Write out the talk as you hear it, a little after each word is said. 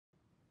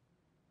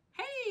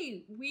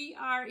Okay, we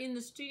are in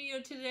the studio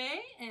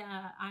today.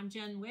 I'm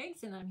Jen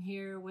Wiggs, and I'm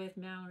here with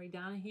Mallory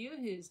Donahue,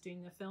 who's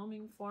doing the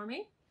filming for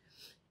me.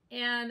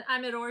 And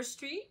I'm at Orr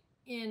Street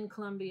in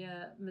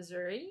Columbia,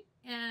 Missouri.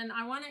 And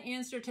I want to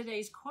answer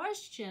today's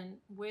question,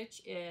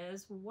 which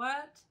is,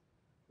 what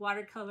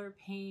watercolor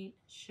paint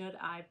should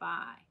I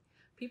buy?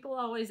 People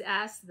always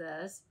ask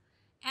this.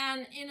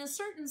 And in a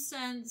certain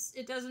sense,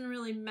 it doesn't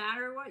really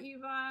matter what you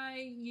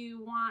buy.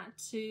 You want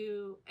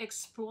to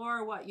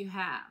explore what you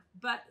have.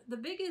 But the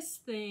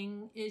biggest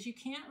thing is you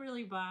can't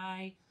really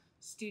buy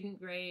student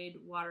grade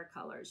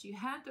watercolors. You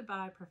have to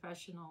buy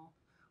professional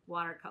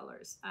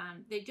watercolors.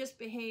 They just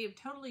behave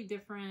totally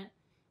different.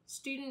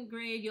 Student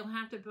grade, you'll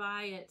have to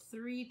buy it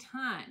 3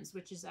 times,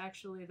 which is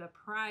actually the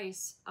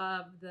price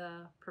of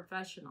the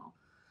professional.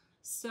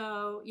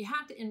 So you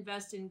have to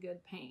invest in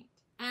good paint.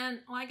 And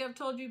like I've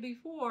told you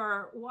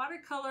before,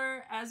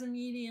 watercolor as a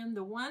medium,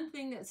 the one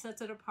thing that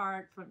sets it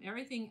apart from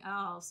everything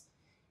else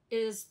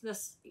is the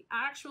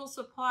actual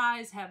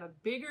supplies have a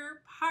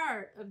bigger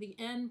part of the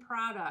end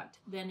product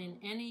than in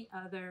any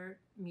other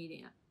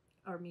medium.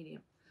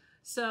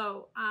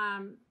 So,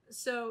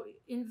 so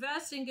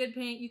invest in good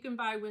paint. You can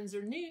buy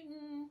Winsor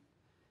Newton,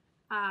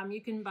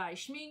 you can buy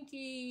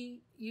Schmincke,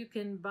 you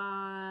can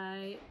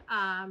buy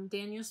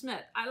Daniel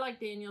Smith. I like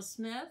Daniel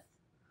Smith.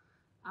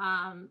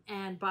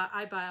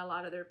 I buy a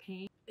lot of their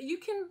paint. You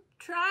can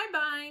try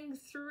buying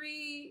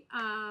 3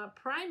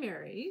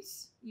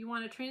 primaries. You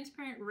want a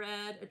transparent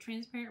red, a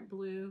transparent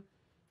blue,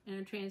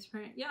 and a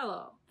transparent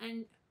yellow.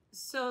 And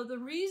so the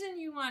reason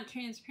you want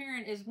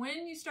transparent is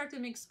when you start to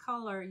mix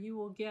color, you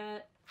will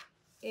get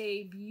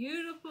a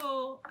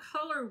beautiful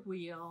color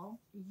wheel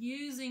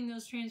using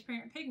those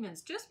transparent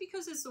pigments. Just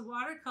because it's a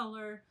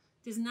watercolor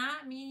does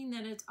not mean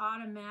that it's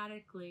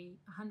automatically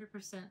 100%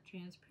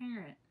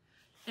 transparent.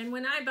 And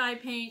when I buy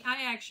paint,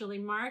 I actually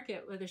mark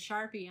it with a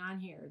Sharpie on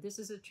here. This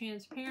is a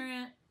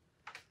transparent.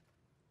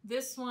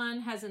 This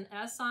one has an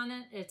S on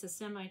it. It's a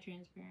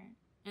semi-transparent,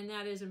 and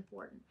that is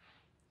important.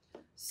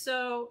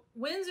 So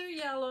Winsor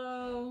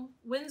yellow,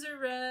 Winsor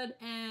red,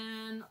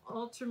 and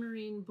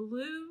ultramarine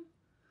blue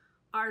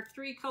are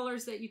 3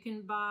 colors that you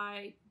can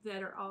buy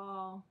that are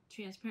all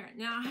transparent.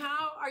 Now,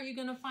 how are you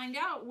going to find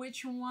out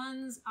which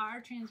ones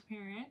are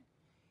transparent?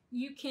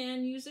 You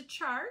can use a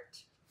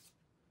chart.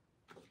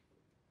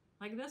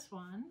 Like this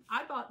one.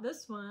 I bought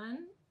this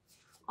one,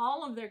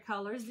 all of their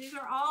colors. These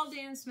are all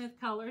Dan Smith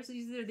colors.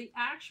 These are the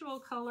actual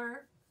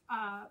color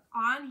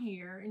on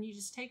here, and you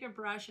just take a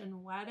brush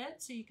and wet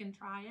it so you can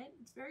try it.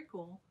 It's very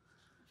cool.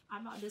 I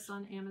bought this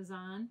on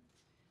Amazon.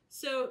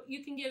 So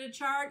you can get a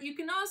chart. You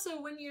can also,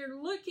 when you're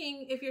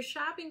looking, if you're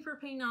shopping for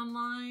paint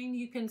online,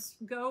 you can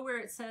go where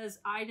it says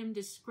item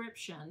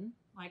description,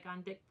 like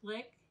on Dick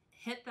Blick,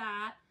 hit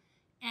that,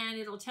 and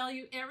it'll tell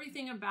you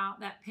everything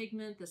about that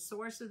pigment, the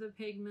source of the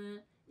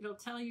pigment. It'll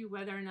tell you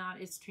whether or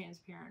not it's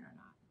transparent or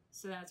not.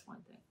 So that's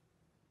one thing.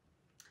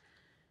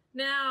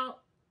 Now,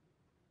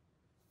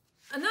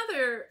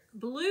 another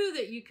blue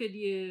that you could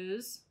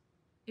use,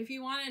 if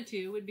you wanted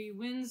to, would be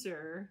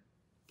Winsor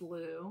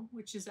blue,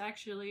 which is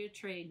actually a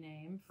trade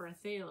name for a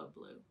phthalo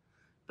blue,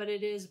 but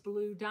it is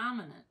blue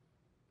dominant.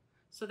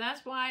 So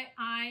that's why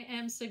I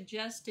am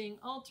suggesting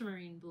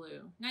ultramarine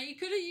blue. Now, you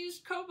could have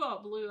used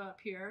cobalt blue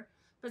up here,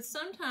 but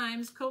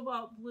sometimes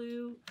cobalt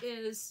blue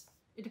is,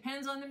 it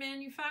depends on the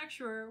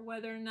manufacturer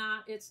whether or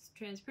not it's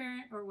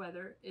transparent or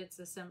whether it's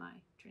a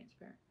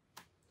semi-transparent.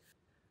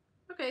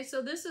 Okay,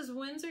 so this is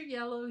Winsor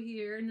yellow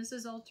here, and this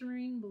is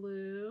ultramarine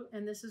blue,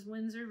 and this is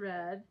Winsor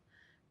red.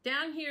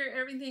 Down here,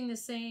 everything the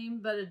same,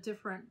 but a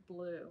different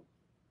blue.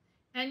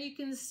 And you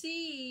can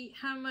see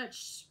how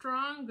much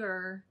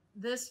stronger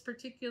this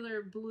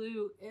particular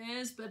blue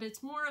is, but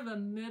it's more of a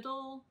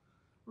middle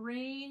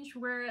range,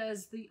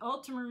 whereas the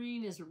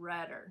ultramarine is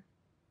redder.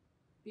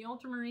 The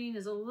ultramarine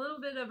is a little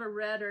bit of a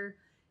redder.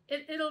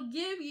 It'll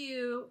give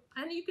you,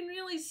 and you can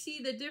really see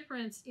the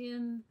difference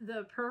in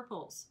the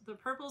purples. The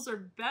purples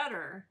are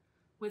better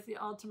with the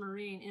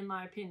ultramarine, in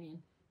my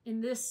opinion,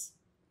 in this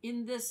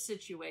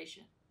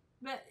situation.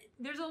 But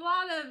there's a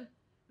lot of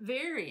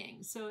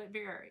varying, so it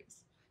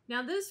varies.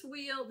 Now this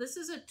wheel, this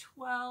is a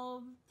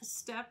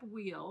 12-step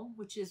wheel,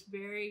 which is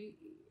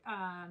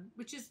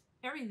which is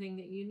everything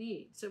that you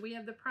need. So we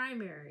have the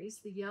primaries,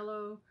 the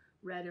yellow,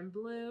 red, and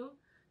blue.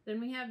 Then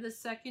we have the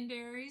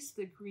secondaries,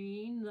 the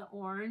green, the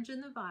orange,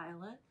 and the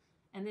violet.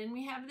 And then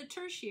we have the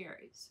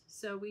tertiaries.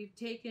 So we've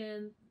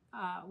taken,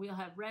 we'll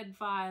have red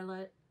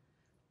violet,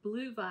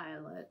 blue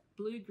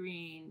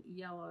green,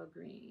 yellow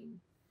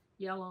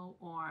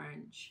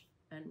orange,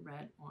 and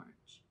red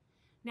orange.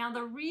 Now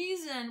the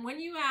reason, when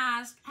you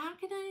ask, how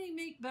can I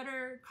make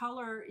better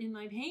color in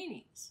my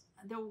paintings?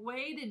 The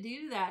way to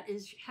do that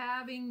is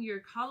having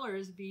your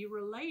colors be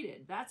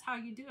related. That's how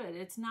you do it.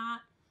 It's not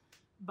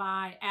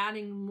by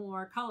adding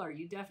more color.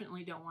 You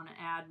definitely don't want to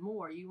add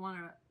more. You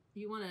want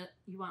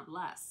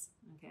less,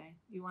 okay?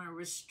 You want to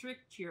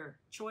restrict your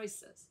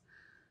choices.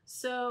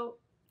 So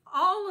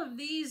all of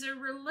these are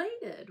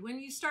related. When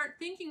you start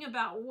thinking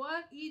about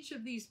what each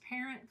of these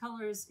parent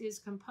colors is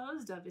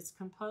composed of, it's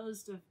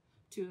composed of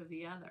 2 of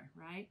the other,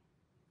 right?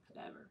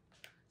 whatever.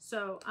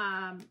 So,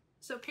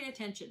 so pay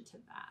attention to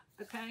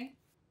that, okay?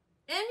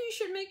 And you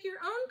should make your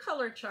own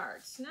color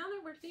charts. Now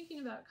that we're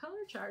thinking about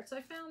color charts,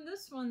 I found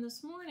this one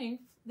this morning.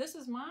 This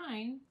is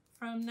mine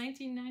from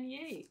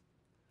 1998,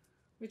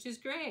 which is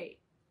great,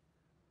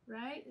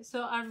 right?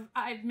 So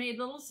I've made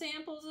little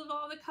samples of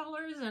all the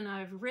colors, and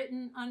I've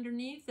written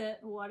underneath it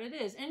what it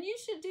is. And you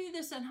should do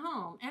this at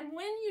home. And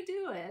when you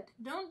do it,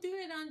 don't do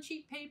it on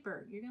cheap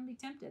paper. You're going to be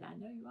tempted. I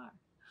know you are.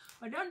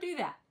 But don't do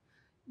that.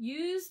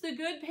 Use the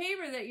good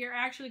paper that you're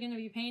actually going to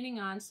be painting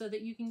on so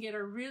that you can get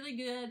a really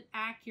good,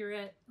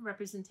 accurate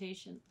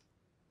representation,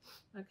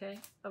 okay,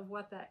 of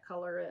what that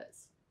color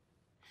is.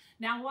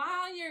 Now,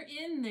 while you're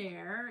in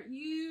there,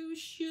 you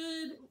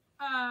should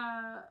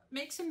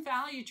make some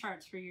value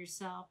charts for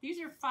yourself. These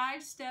are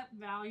 5-step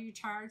value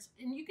charts,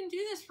 and you can do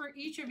this for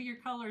each of your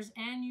colors,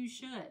 and you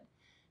should.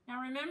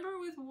 Now, remember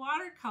with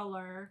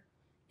watercolor,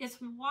 it's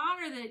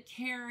water that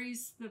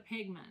carries the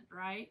pigment,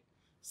 right?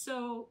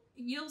 So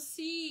you'll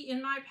see in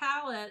my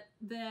palette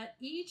that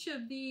each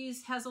of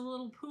these has a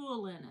little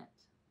pool in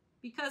it,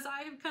 because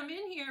I have come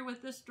in here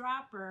with this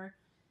dropper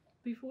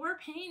before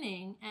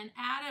painting and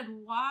added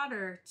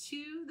water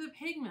to the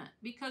pigment,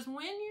 because when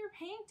you're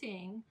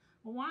painting,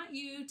 I want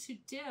you to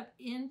dip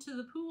into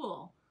the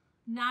pool,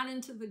 not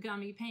into the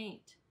gummy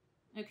paint,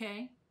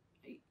 okay?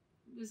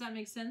 Does that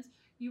make sense?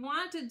 You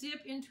want to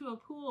dip into a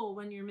pool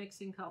when you're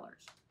mixing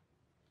colors.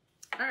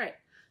 All right,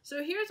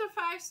 so here's a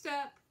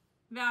 5-step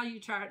value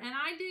chart, and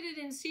I did it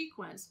in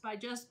sequence by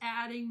just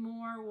adding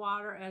more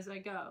water as I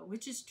go,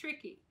 which is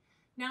tricky.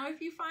 Now,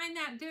 if you find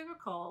that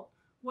difficult,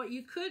 what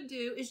you could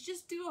do is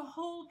just do a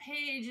whole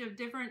page of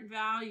different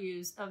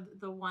values of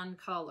the one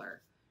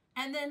color,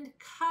 and then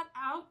cut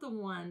out the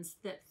ones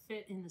that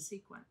fit in the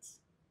sequence.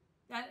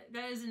 That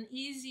is an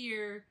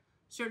easier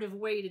sort of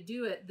way to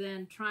do it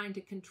than trying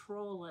to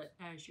control it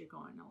as you're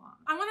going along.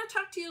 I want to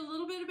talk to you a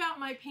little bit about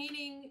my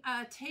painting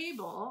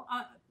table.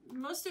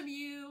 Most of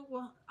you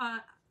will,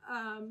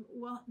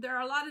 well, there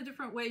are a lot of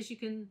different ways you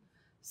can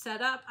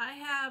set up. I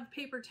have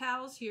paper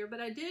towels here,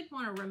 but I did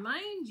want to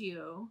remind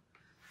you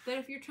that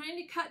if you're trying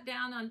to cut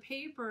down on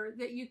paper,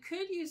 that you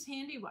could use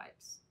handy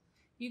wipes.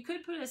 You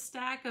could put a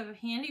stack of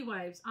handy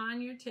wipes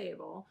on your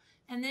table,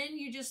 and then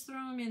you just throw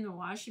them in the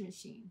washing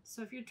machine.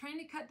 So if you're trying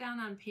to cut down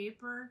on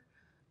paper,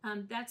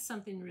 that's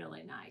something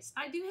really nice.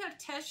 I do have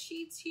test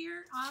sheets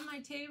here on my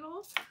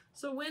table.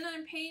 So when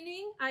I'm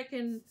painting, I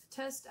can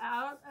test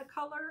out a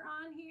color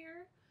on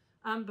here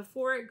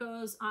before it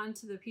goes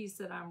onto the piece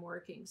that I'm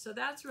working. So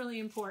that's really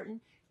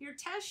important. Your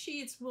test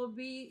sheets will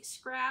be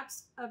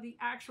scraps of the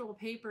actual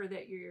paper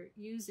that you're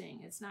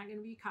using. It's not going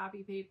to be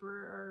copy paper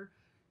or,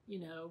 you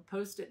know,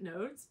 Post-it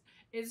notes.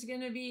 It's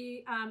going to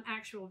be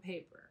actual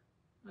paper,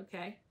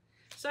 okay?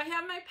 So I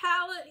have my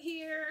palette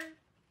here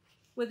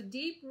with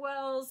deep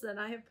wells that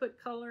I have put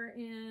color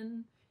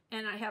in,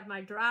 and I have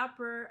my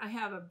dropper. I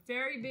have a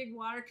very big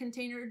water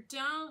container.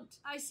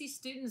 I see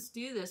students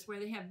do this where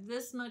they have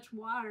this much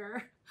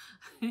water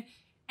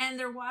and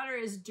their water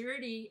is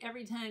dirty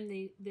every time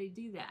they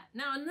do that.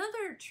 Now,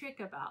 another trick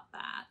about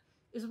that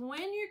is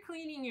when you're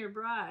cleaning your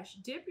brush,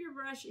 dip your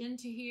brush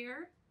into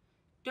here.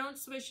 Don't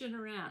swish it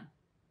around.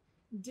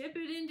 Dip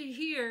it into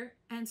here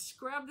and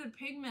scrub the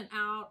pigment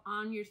out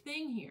on your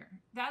thing here.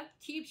 That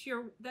keeps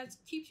you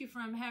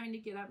from having to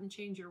get up and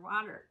change your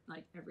water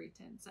like every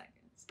 10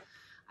 seconds.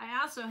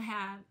 I also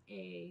have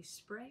a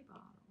spray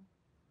bottle,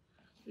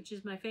 which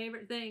is my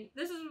favorite thing.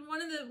 This is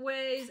one of the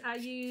ways I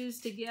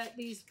use to get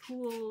these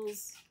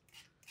pools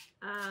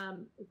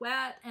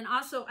wet, and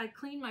also I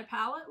clean my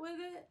palette with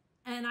it,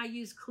 and I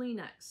use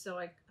Kleenex. So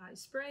I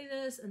spray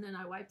this, and then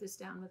I wipe this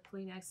down with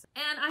Kleenex.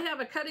 And I have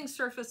a cutting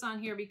surface on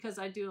here because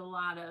I do a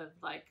lot of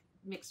like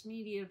mixed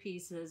media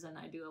pieces, and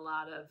I do a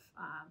lot of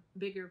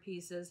bigger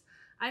pieces.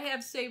 I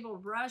have sable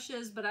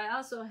brushes, but I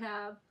also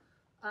have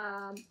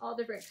all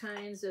different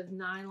kinds of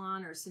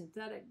nylon or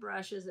synthetic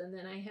brushes, and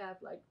then I have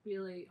like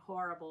really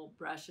horrible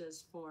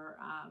brushes for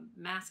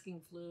masking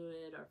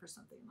fluid or for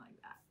something like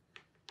that.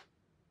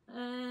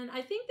 And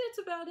I think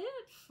that's about it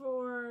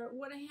for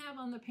what I have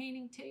on the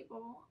painting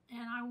table.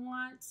 And I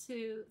want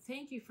to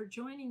thank you for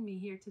joining me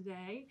here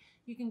today.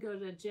 You can go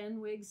to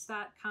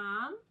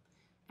jennwigs.com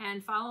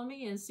and follow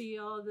me and see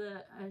all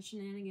the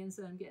shenanigans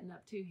that I'm getting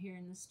up to here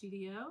in the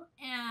studio.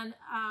 And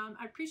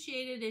I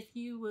appreciate it if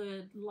you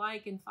would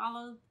like and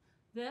follow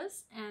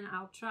this, and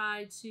I'll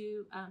try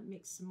to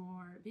make some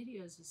more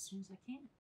videos as soon as I can.